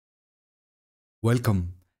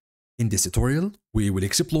Welcome. In this tutorial, we will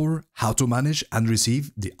explore how to manage and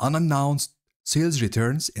receive the unannounced sales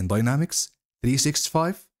returns in Dynamics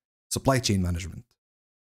 365 Supply Chain Management.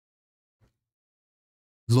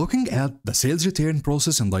 Looking at the sales return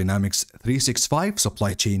process in Dynamics 365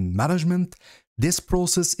 Supply Chain Management, this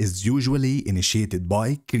process is usually initiated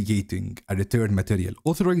by creating a return material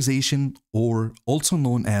authorization, or also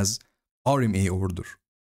known as RMA order.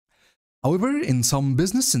 However, in some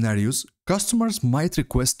business scenarios, customers might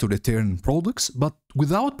request to return products but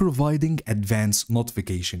without providing advance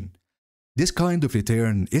notification. This kind of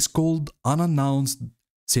return is called unannounced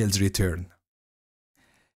sales return.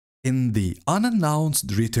 In the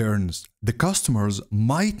unannounced returns, the customers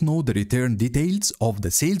might know the return details of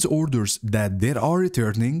the sales orders that they are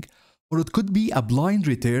returning, or it could be a blind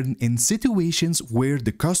return in situations where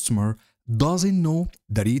the customer doesn't know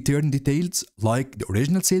the return details like the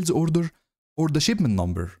original sales order or the shipment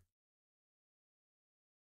number.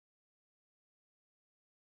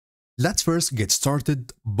 Let's first get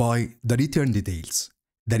started by the return details.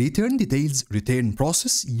 The return details return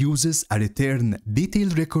process uses a return detail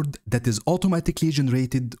record that is automatically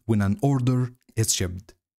generated when an order is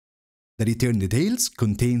shipped. The return details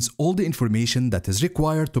contains all the information that is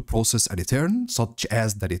required to process a return, such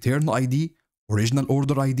as the return ID, original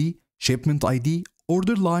order ID, shipment ID,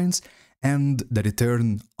 order lines, and the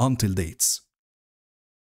return until dates.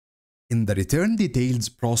 In the return details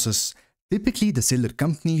process, typically the seller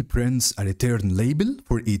company prints a return label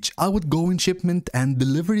for each outgoing shipment and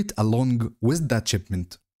deliver it along with that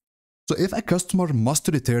shipment. So if a customer must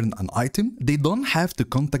return an item, they don't have to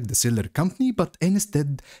contact the seller company, but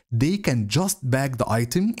instead they can just bag the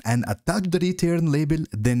item and attach the return label,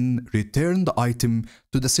 then return the item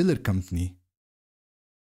to the seller company.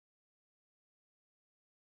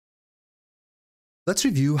 Let's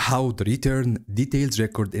review how the return details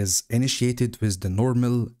record is initiated with the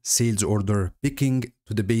normal sales order picking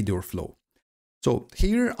to the pay door flow. So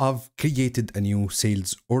here I've created a new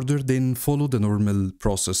sales order, then follow the normal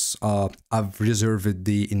process. I've reserved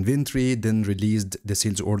the inventory, then released the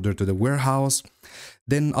sales order to the warehouse.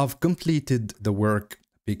 Then I've completed the work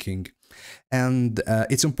picking. And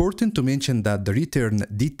it's important to mention that the return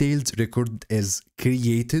details record is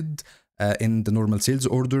created in the normal sales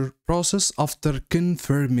order process after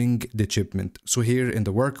confirming the shipment. So here in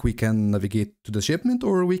the work, we can navigate to the shipment,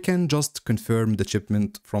 or we can just confirm the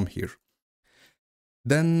shipment from here.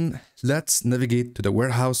 Then let's navigate to the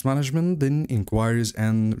warehouse management, then inquiries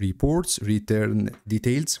and reports, return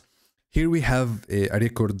details. Here we have a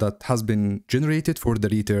record that has been generated for the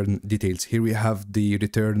return details. Here we have the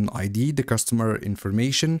return ID, the customer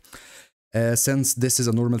information. Since this is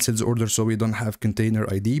a normal sales order, so we don't have container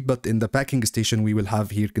ID, but in the packing station, we will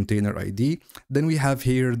have here container ID. Then we have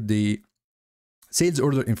here the sales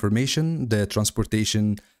order information, the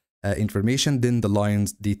transportation information, then the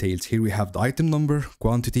lines details. Here we have the item number,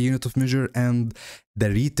 quantity, unit of measure, and the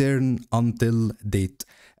return until date.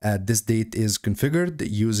 This date is configured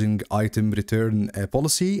using item return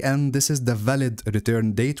policy, and this is the valid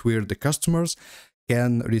return date where the customers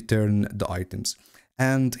can return the items.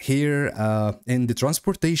 And here in the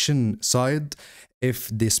transportation side, if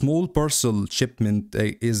the small parcel shipment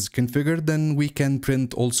is configured, then we can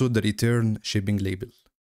print also the return shipping label.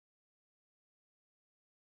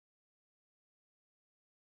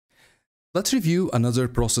 Let's review another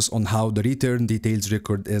process on how the return details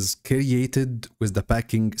record is created with the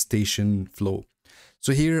packing station flow.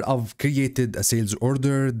 So here I've created a sales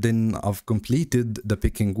order, then I've completed the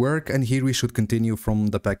picking work, and here we should continue from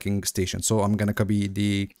the packing station. So I'm gonna copy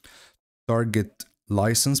the target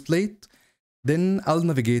license plate, then I'll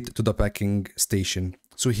navigate to the packing station.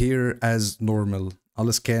 So here, as normal,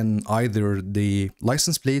 I'll scan either the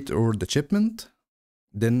license plate or the shipment,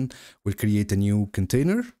 then we'll create a new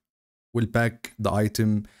container, we'll pack the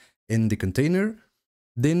item in the container.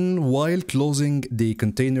 Then while closing the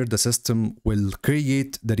container, the system will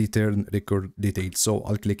create the return record details. So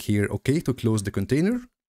I'll click here OK to close the container.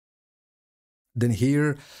 Then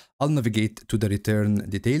here I'll navigate to the return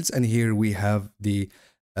details, and here we have the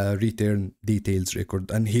return details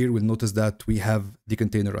record. And here we'll notice that we have the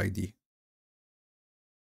container ID.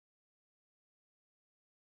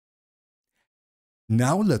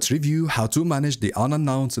 Now let's review how to manage the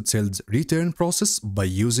unannounced sales return process by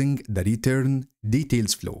using the return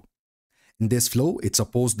details flow. In this flow, it's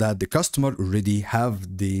supposed that the customer already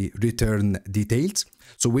have the return details.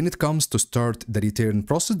 So when it comes to start the return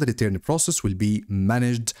process will be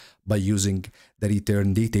managed by using the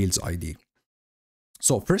return details ID.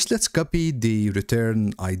 So first, let's copy the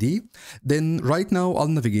return ID. Then right now, I'll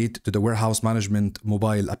navigate to the warehouse management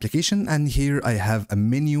mobile application. And here I have a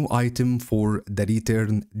menu item for the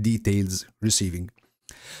return details receiving.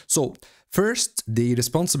 So first, the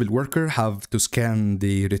responsible worker have to scan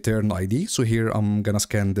the return ID. So here I'm gonna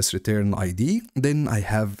scan this return ID. Then I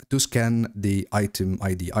have to scan the item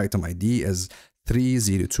ID. Item ID is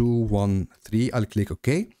 30213. I'll click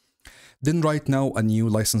OK. Then right now a new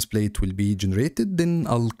license plate will be generated. Then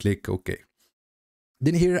I'll click OK.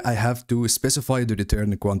 Then here I have to specify the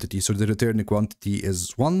return quantity. So the return quantity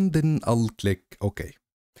is 1. Then I'll click OK.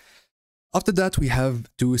 After that, we have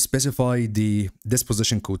to specify the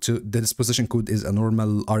disposition code. So the disposition code is a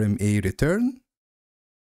normal RMA return.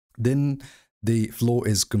 Then the flow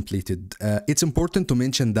is completed. It's important to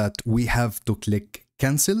mention that we have to click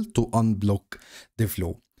cancel to unblock the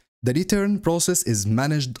flow. The return process is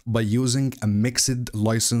managed by using a mixed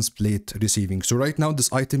license plate receiving. So right now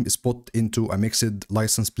this item is put into a mixed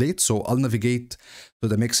license plate. So I'll navigate to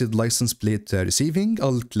the mixed license plate receiving.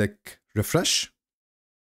 I'll click refresh.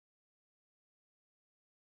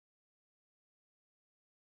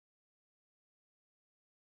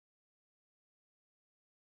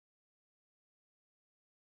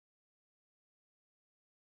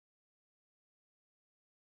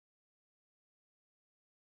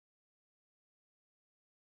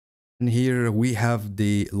 And here we have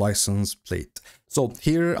the license plate. So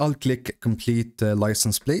here I'll click complete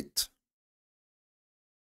license plate.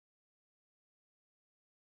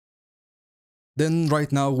 Then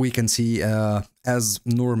right now we can see as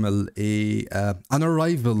normal an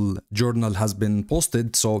arrival journal has been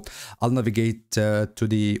posted. So I'll navigate to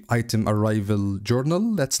the item arrival journal.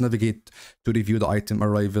 Let's navigate to review the item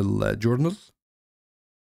arrival journal.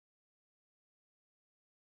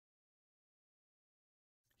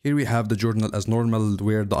 Here we have the journal as normal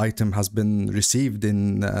where the item has been received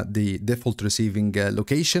in the default receiving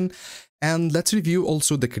location. And let's review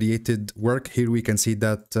also the created work. Here we can see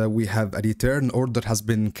that we have a return order has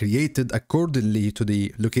been created accordingly to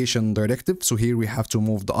the location directive. So here we have to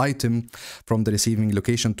move the item from the receiving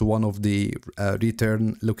location to one of the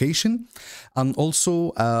return location. And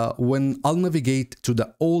also when I'll navigate to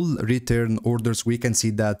the all return orders, we can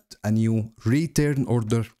see that a new return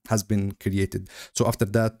order has been created. So after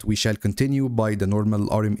that, we shall continue by the normal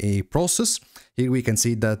RMA process. Here we can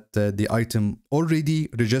see that the item already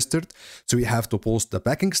registered. So we have to post the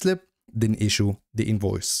packing slip, then issue the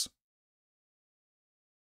invoice.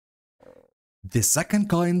 The second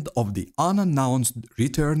kind of the unannounced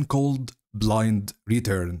return called blind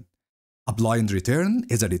return. A blind return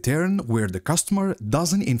is a return where the customer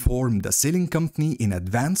doesn't inform the selling company in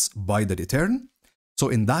advance by the return. So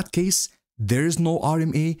in that case, there is no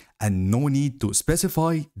RMA and no need to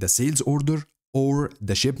specify the sales order or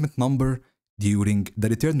the shipment number during the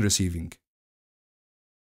return receiving.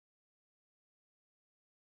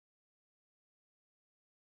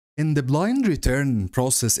 In the blind return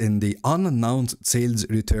process in the unannounced sales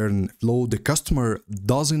return flow, the customer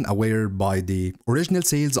doesn't aware by the original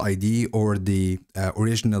sales ID or the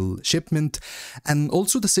original shipment, and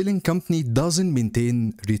also the selling company doesn't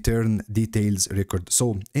maintain return details record.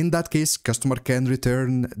 So in that case, customer can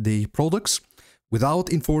return the products without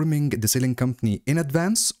informing the selling company in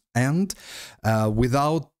advance and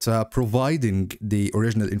without providing the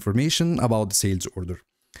original information about the sales order.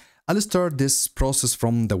 I'll start this process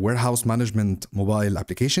from the warehouse management mobile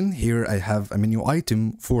application. Here I have a menu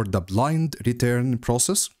item for the blind return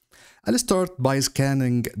process. I'll start by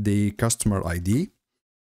scanning the customer ID.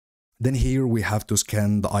 Then here we have to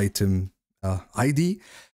scan the item ID.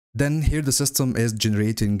 Then here the system is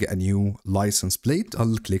generating a new license plate.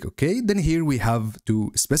 I'll click OK. Then here we have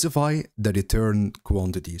to specify the return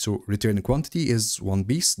quantity. So return quantity is 1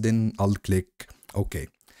 piece. Then I'll click OK.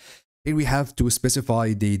 Here we have to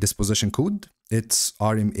specify the disposition code. It's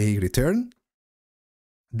RMA return.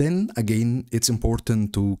 Then again, it's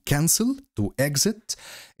important to cancel, to exit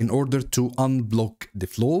in order to unblock the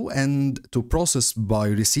flow and to process by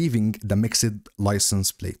receiving the mixed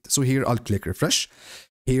license plate. So here I'll click refresh.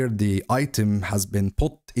 Here the item has been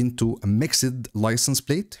put into a mixed license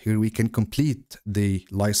plate. Here we can complete the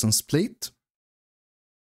license plate.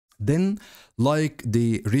 Then like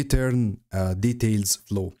the return details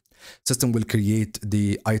flow. System will create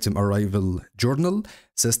the item arrival journal.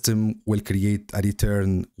 System will create a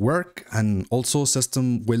return work, and also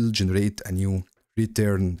system will generate a new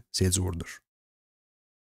return sales order.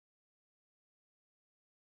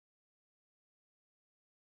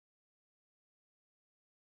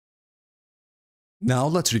 Now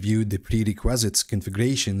let's review the prerequisites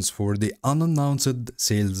configurations for the unannounced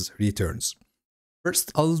sales returns.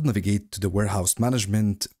 First, I'll navigate to the warehouse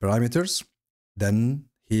management parameters. Then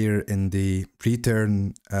here in the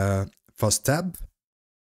return first tab,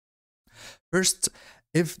 first,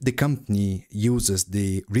 if the company uses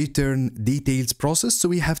the return details process, so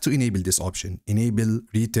we have to enable this option, enable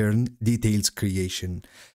return details creation.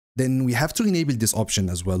 Then we have to enable this option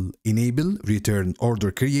as well, enable return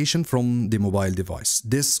order creation from the mobile device.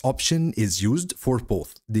 This option is used for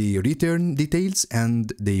both the return details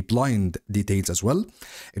and the blind details as well,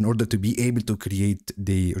 in order to be able to create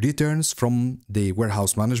the returns from the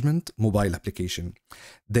warehouse management mobile application.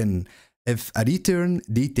 Then if a return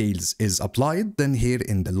details is applied, then here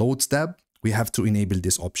in the loads tab, we have to enable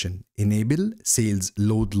this option, enable sales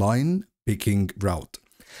load line picking route.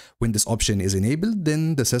 When this option is enabled,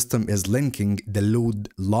 then the system is linking the load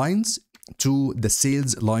lines to the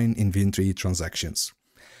sales line inventory transactions.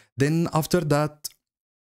 Then after that,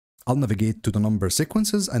 I'll navigate to the number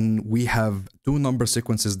sequences, and we have two number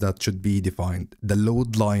sequences that should be defined, the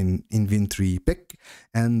load line inventory pick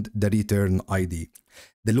and the return ID.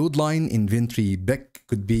 The load line inventory pick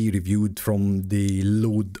could be reviewed from the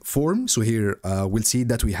load form. So here we'll see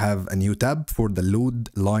that we have a new tab for the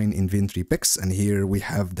load line inventory picks, and here we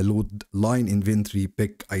have the load line inventory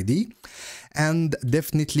pick ID, and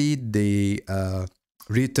definitely the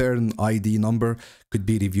return ID number could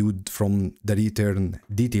be reviewed from the return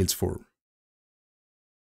details form.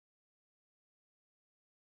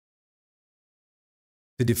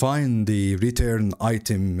 To define the return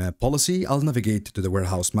item policy, I'll navigate to the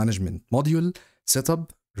warehouse management module,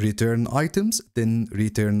 setup, return items, then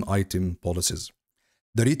return item policies.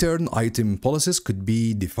 The return item policies could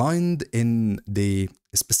be defined in the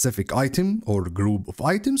specific item or group of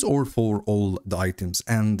items or for all the items.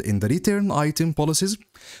 And in the return item policies,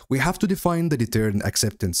 we have to define the return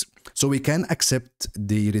acceptance. So we can accept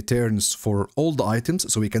the returns for all the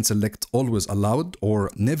items. So we can select always allowed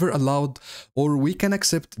or never allowed, or we can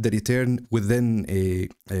accept the return within a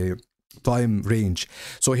time range.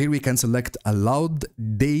 So here we can select allowed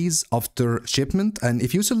days after shipment, and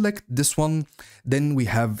if you select this one, then we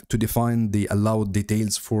have to define the allowed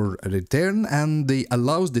details for return, and the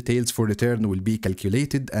allowed details for return will be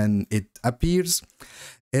calculated and it appears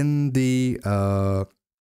in the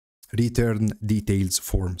return details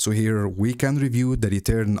form. So here we can review the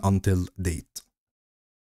return until date.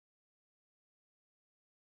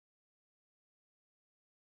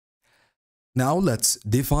 Now let's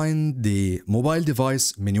define the mobile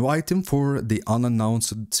device menu item for the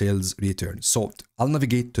unannounced sales return. So I'll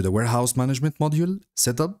navigate to the warehouse management module,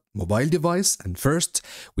 setup, mobile device, and first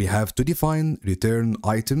we have to define return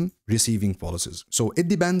item receiving policies. So it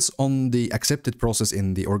depends on the accepted process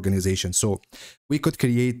in the organization. So we could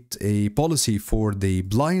create a policy for the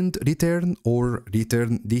blind return or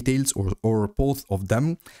return details, or both of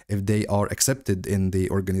them if they are accepted in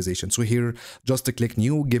the organization. So here, just to click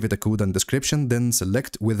new, give it a code and description, then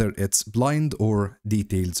select whether it's blind or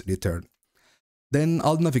details return. Then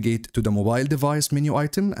I'll navigate to the mobile device menu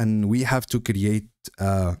item, and we have to create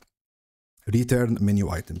a return menu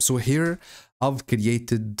item. So here I've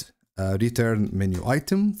created a return menu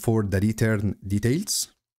item for the return details.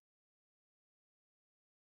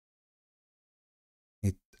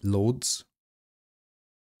 It loads.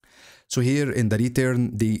 So here in the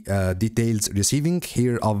return, the details receiving,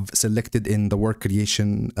 here I've selected in the work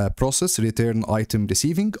creation process, return item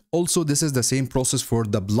receiving. Also, this is the same process for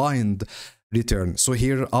the blind return. So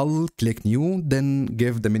here I'll click new, then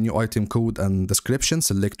give the menu item code and description,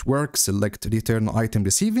 select work, select return item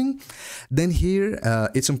receiving. Then here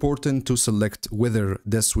it's important to select whether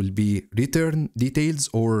this will be return details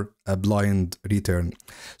or a blind return.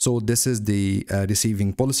 So this is the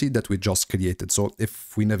receiving policy that we just created. So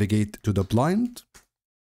if we navigate to the blind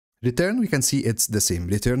return, we can see it's the same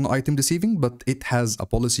return item receiving, but it has a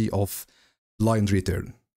policy of blind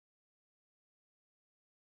return.